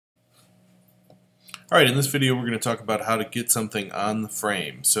Alright, in this video we're going to talk about how to get something on the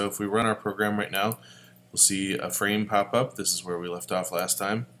frame. So if we run our program right now, we'll see a frame pop up. This is where we left off last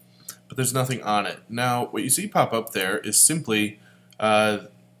time. But there's nothing on it. Now, what you see pop up there is simply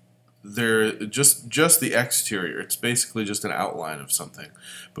just the exterior. It's basically just an outline of something.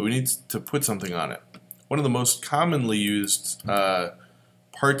 But we need to put something on it. One of the most commonly used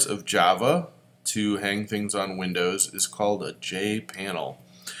parts of Java to hang things on windows is called a JPanel.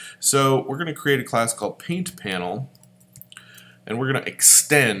 So we're going to create a class called PaintPanel, and we're going to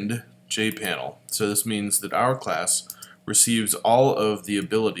extend JPanel. So this means that our class receives all of the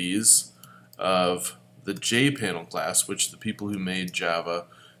abilities of the JPanel class, which the people who made Java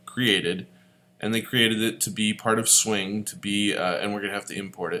created, and they created it to be part of Swing, to be, and we're going to have to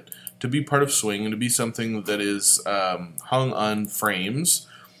import it, to be part of Swing and to be something that is hung on frames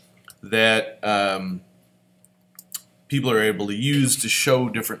that people are able to use to show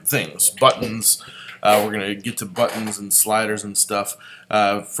different things. Buttons, we're going to get to buttons and sliders and stuff.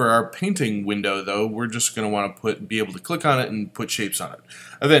 For our painting window, though, we're just going to want to be able to click on it and put shapes on it.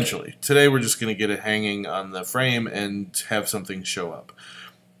 Eventually. Today we're just going to get it hanging on the frame and have something show up.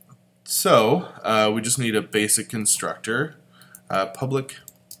 So, we just need a basic constructor, public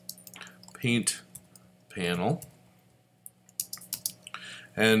paint panel,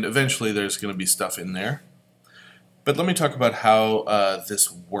 and eventually there's going to be stuff in there. But let me talk about how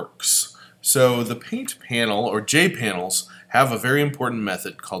this works. So the paint panel, or JPanels, have a very important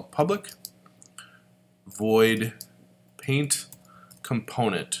method called public void paint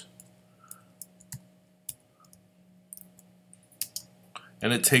component.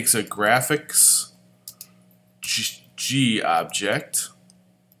 And it takes a graphics G object,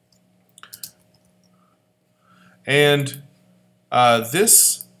 and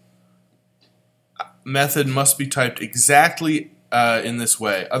this method must be typed exactly in this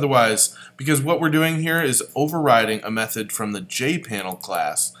way. Otherwise, because what we're doing here is overriding a method from the JPanel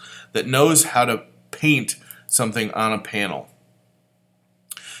class that knows how to paint something on a panel.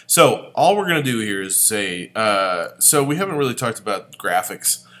 So all we're going to do here is say, so we haven't really talked about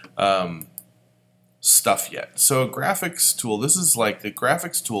graphics stuff yet. So a graphics tool, this is like the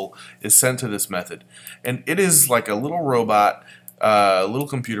graphics tool is sent to this method, and it is like a little robot, a little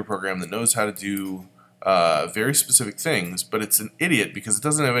computer program that knows how to do very specific things, but it's an idiot because it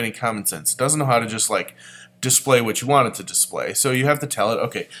doesn't have any common sense. It doesn't know how to just like display what you want it to display. So you have to tell it,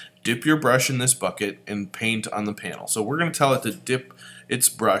 okay, dip your brush in this bucket and paint on the panel. So we're going to tell it to dip its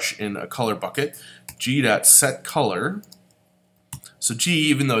brush in a color bucket. G.setColor. So G,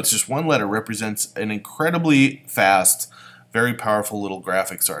 even though it's just one letter, represents an incredibly fast, very powerful little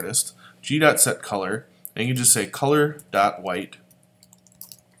graphics artist. G.setColor, and you can just say color.white.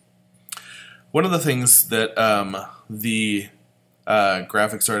 One of the things that the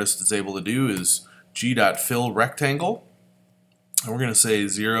graphics artist is able to do is G.fillRectangle, and we're going to say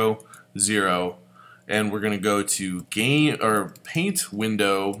 0, 0, and we're going to go to paint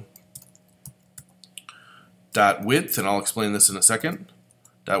window dot width, and I'll explain this in a second.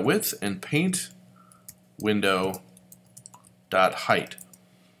 Dot width and paint window dot height.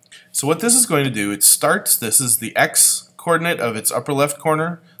 So what this is going to do, it starts. This is the X coordinate of its upper left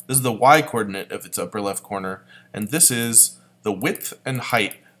corner. This is the Y coordinate of its upper left corner, and this is the width and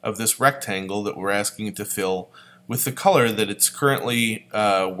height of this rectangle that we're asking it to fill with the color that it's currently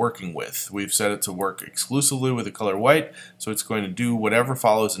working with. We've set it to work exclusively with the color white, so it's going to do whatever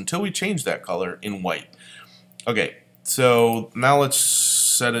follows until we change that color in white. Okay, so now let's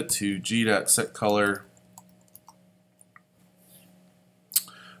set it to G.setColor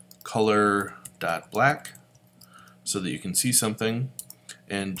color.black so that you can see something,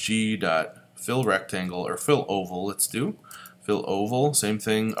 and G.fillRectangle, or fill oval, let's do. Fill oval, same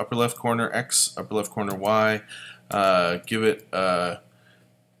thing, upper left corner X, upper left corner Y. Give it a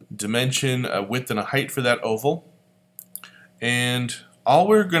dimension, a width, and a height for that oval. And all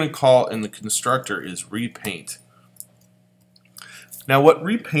we're going to call in the constructor is repaint. Now what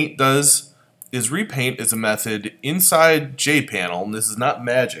repaint does is repaint is a method inside JPanel, and this is not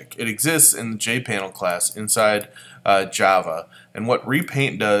magic. It exists in the JPanel class inside Java, and what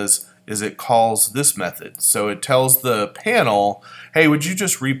repaint does is it calls this method. So it tells the panel, hey, would you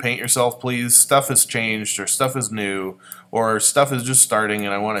just repaint yourself, please? Stuff has changed, or stuff is new, or stuff is just starting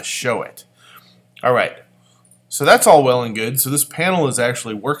and I want to show it. Alright, so that's all well and good. So this panel is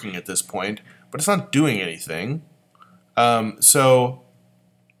actually working at this point, but it's not doing anything. So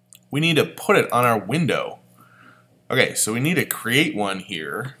we need to put it on our window. Okay, so we need to create one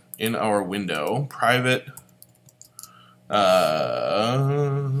here in our window. Private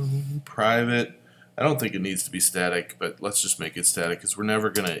I don't think it needs to be static, but let's just make it static because we're never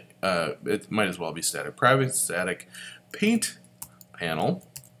gonna, it might as well be static. Private static paint panel,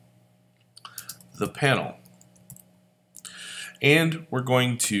 the panel. And we're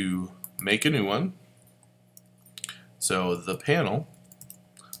going to make a new one. So the panel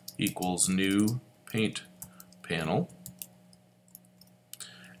equals new paint panel.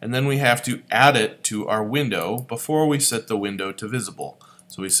 And then we have to add it to our window before we set the window to visible.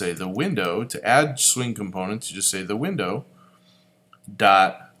 So we say the window, to add swing components, you just say the window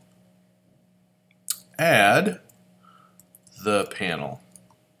dot add the panel.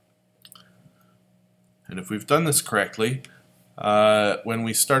 And if we've done this correctly, when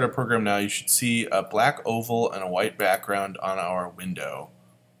we start our program now, you should see a black oval and a white background on our window.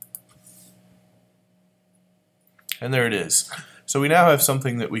 And there it is. So we now have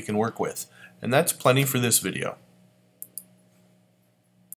something that we can work with. And that's plenty for this video.